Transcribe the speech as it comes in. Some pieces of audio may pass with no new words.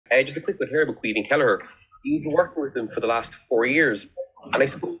Just a quick one here about Caoimhin Kelleher. You've been working with him for the last 4 years, and I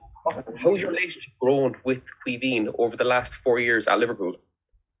suppose, how's your relationship grown with Caoimhin over the last 4 years at Liverpool?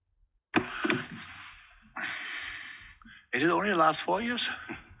 Is it only the last 4 years?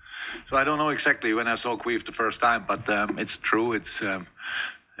 So I don't know exactly when I saw Caoimhin the first time, but it's true. It's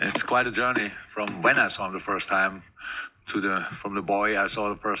quite a journey from when I saw him the first time from the boy I saw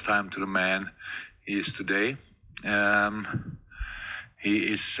the first time to the man he is today.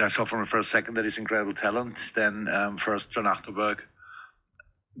 I saw from the first second that he's incredible talent. Then first John Achterberg.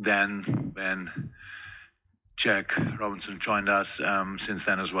 Then when Jack Robinson joined us, since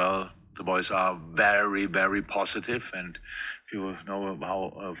then as well, the boys are very, very positive. And if you know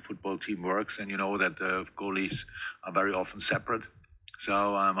how a football team works, and you know that the goalies are very often separate.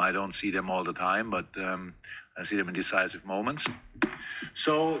 So I don't see them all the time, but I see them in decisive moments.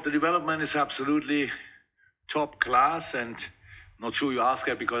 So the development is absolutely top class, and not sure you asked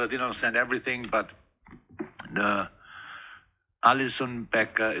that because I didn't understand everything, but the Alisson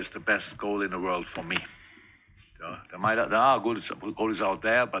Becker is the best goal in the world for me. There are good goalies out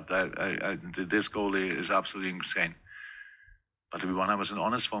there, but this goalie is absolutely insane. But to be 100%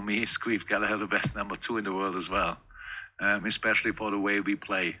 honest, for me, Caoimhin Kelleher the best number 2 in the world as well, especially for the way we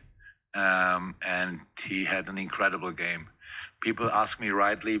play. And he had an incredible game. People asked me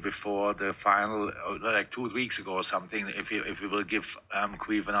rightly before the final, like 2 weeks ago or something, if we will give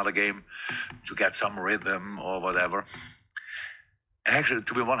Caoimhin another game to get some rhythm or whatever. And actually,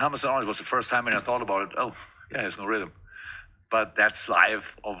 to be 100% honest, it was the first time when I thought about it. Oh, yeah, there's no rhythm. But that's life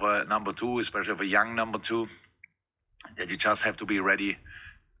of a number 2, especially of a young number 2, that you just have to be ready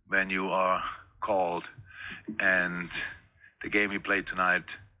when you are called. And the game he played tonight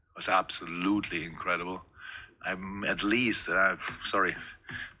was absolutely incredible. I'm at least, sorry,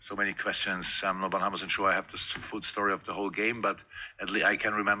 so many questions. I'm not 100% sure I have the full story of the whole game, but I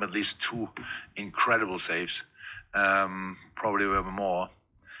can remember at least 2 incredible saves. Probably there were more.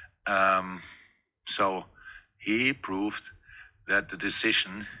 So he proved that the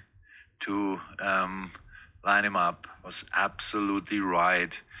decision to line him up was absolutely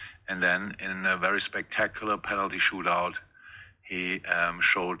right. And then in a very spectacular penalty shootout, he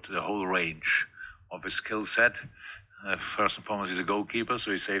showed the whole range of his skill set. First and foremost, he's a goalkeeper,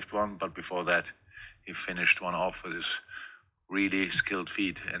 so he saved one. But before that, he finished one off with his really skilled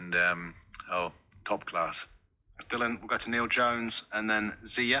feet, and top class. Dylan, we'll go to Neil Jones and then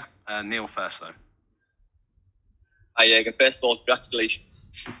Zia. Neil first, though. Hi, Jürgen. First of all, congratulations.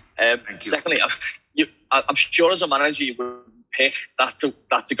 Thank you. Secondly, I'm sure as a manager you would pick that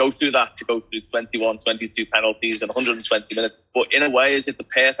to go through 21, 22 penalties and 120 minutes. But in a way, is it the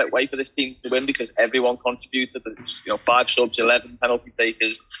perfect way for this team to win because everyone contributed? There's 5 subs, 11 penalty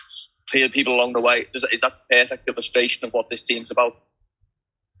takers, cleared people along the way. Is that the perfect illustration of what this team's about?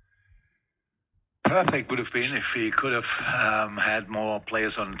 Perfect would have been if we could have had more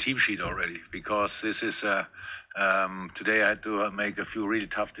players on the team sheet already, because this is today I had to make a few really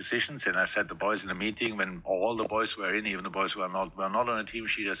tough decisions, and I said the boys in the meeting when all the boys were in, even the boys who were not on a team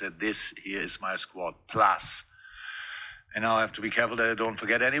sheet, I said this here is my squad plus, and now I have to be careful that I don't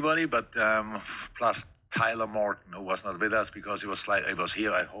forget anybody, but plus Tyler Morton, who was not with us because he was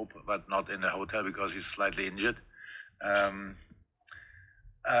here I hope, but not in the hotel because he's slightly injured.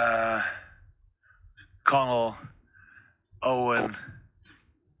 Connell, Owen,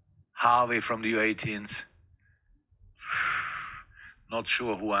 Harvey from the U18s. Not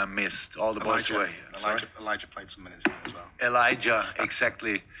sure who I missed. All the boys were here. Elijah played some minutes as well. Elijah,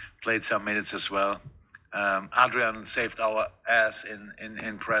 exactly, played some minutes as well. Adrian saved our ass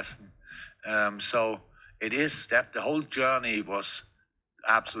in Preston. So it is that the whole journey was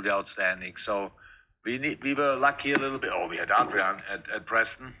absolutely outstanding. So we were lucky a little bit. Oh, we had Adrian at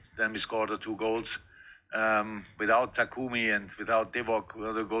Preston. Then we scored the 2 goals. Without Takumi and without Divock,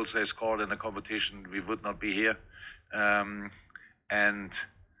 the goals they scored in the competition, we would not be here. And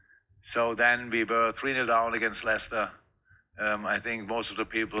so then we were 3-0 down against Leicester. I think most of the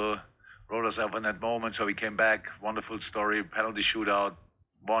people wrote us up in that moment, so we came back. Wonderful story, penalty shootout,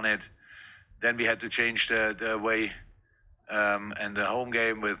 won it. Then we had to change the way and the home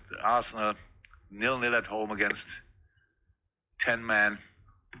game with Arsenal, 0-0 at home against 10 men.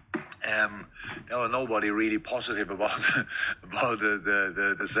 There was nobody really positive about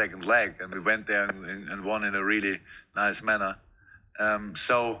the second leg, and we went there and won in a really nice manner. And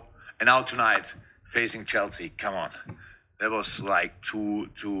now tonight facing Chelsea, come on, there was like two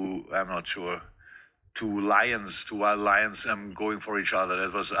wild lions going for each other.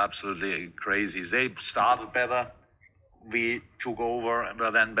 That was absolutely crazy. They started better, we took over and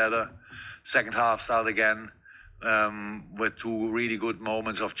were then better. Second half started again. with two really good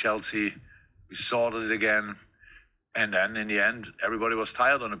moments of Chelsea. We sorted it again. And then in the end, everybody was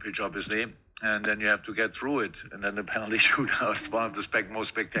tired on the pitch, obviously. And then you have to get through it. And then the penalty shootout is one of the most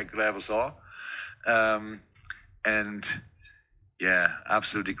spectacular I ever saw. And yeah,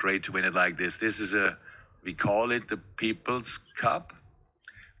 absolutely great to win it like this. This is we call it the People's Cup,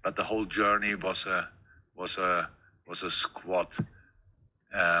 but the whole journey was a squad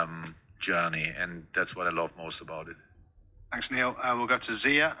journey, and that's what I love most about it. Thanks, Neil. We'll go to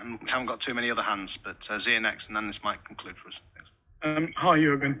Zia, and we haven't got too many other hands, but Zia next, and then this might conclude for us. Hi,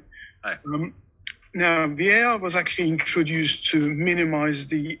 Jürgen. Hi. Now, VAR was actually introduced to minimize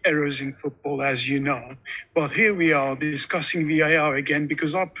the errors in football, as you know. But here we are discussing VAR again,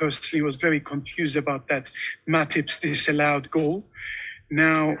 because I personally was very confused about that Matip's disallowed goal.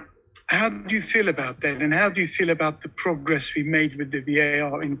 Now, how do you feel about that? And how do you feel about the progress we made with the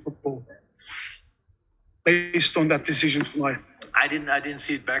VAR in football based on that decision tonight? I didn't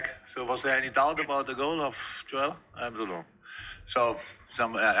see it back. So was there any doubt about the goal of Joel? I don't know. So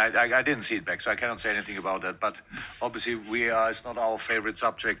I didn't see it back, so I cannot say anything about that. But obviously, VAR is not our favorite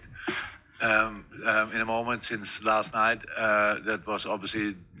subject in a moment since last night. That was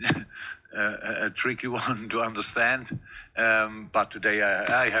obviously a tricky one to understand. But today,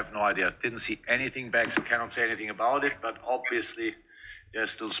 I have no idea. Didn't see anything back, so cannot say anything about it. But obviously,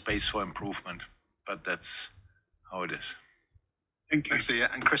 there's still space for improvement. But that's how it is. Thank you. Thanks, Zia.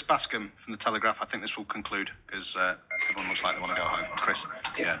 And Chris Bascom from The Telegraph, I think this will conclude, because everyone looks like they want to go home. Chris?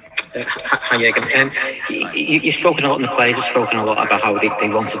 Yeah. Hi, Jürgen. You've spoken a lot, and the players have spoken a lot about how they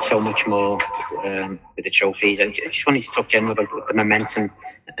wanted so much more with the trophies. And I just wanted to talk generally about the momentum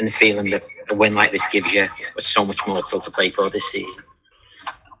and the feeling that a win like this gives you, with so much more still to play for this season.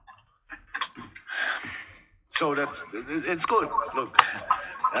 So it's good. Look,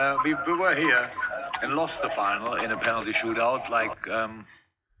 we were here and lost the final in a penalty shootout like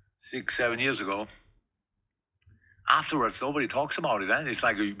 6-7 years ago. Afterwards, nobody talks about it. And it's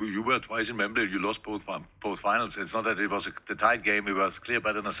like you were twice in Wembley, you lost both finals. It's not that it was the tight game. We were clear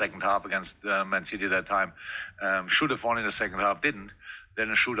better in the second half against Man City that time. Should have won in the second half, didn't. Then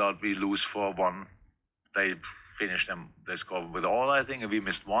a shootout, we lose 4-1. They finished them. They scored with all, I think, and we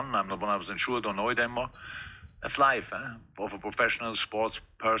missed one. I'm not 100% sure. Don't know it anymore. That's life, huh? Of a professional sports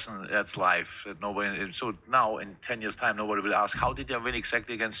person, that's life. Nobody. So now, in 10 years' time, nobody will ask, how did they win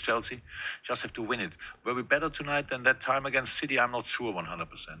exactly against Chelsea? Just have to win it. Were we better tonight than that time against City? I'm not sure 100%.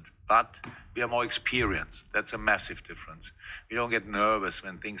 But we are more experienced. That's a massive difference. We don't get nervous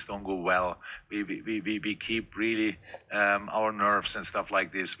when things don't go well. We keep really our nerves and stuff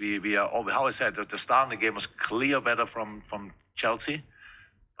like this. We are, how I said, at the start of the game was clear better from Chelsea.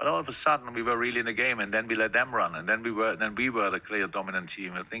 But all of a sudden, we were really in the game, and then we let them run, and then we were the clear dominant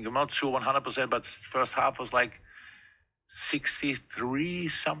team. I think I'm not sure 100%, but first half was like 63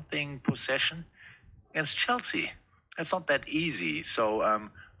 something possession against Chelsea. That's not that easy. So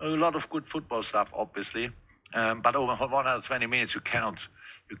a lot of good football stuff, obviously, but over 120 minutes, you cannot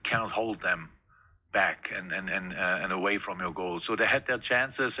hold them back and away from your goal. So they had their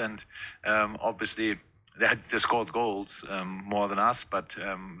chances, and obviously. They scored goals more than us, but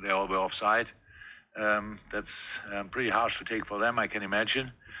they all were offside. That's pretty harsh to take for them, I can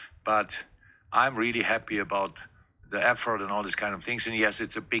imagine. But I'm really happy about the effort and all these kind of things. And yes,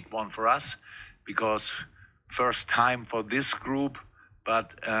 it's a big one for us, because first time for this group,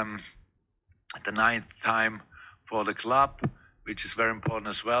 but the 9th time for the club, which is very important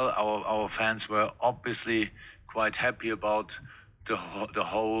as well. Our fans were obviously quite happy about the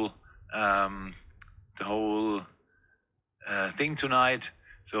whole thing tonight.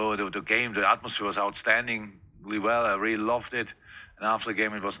 So the game, the atmosphere was outstandingly well. I really loved it. And after the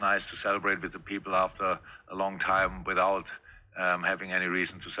game, it was nice to celebrate with the people after a long time without having any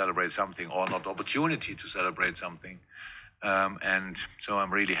reason to celebrate something, or not opportunity to celebrate something. And so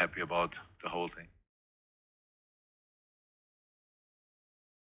I'm really happy about the whole thing.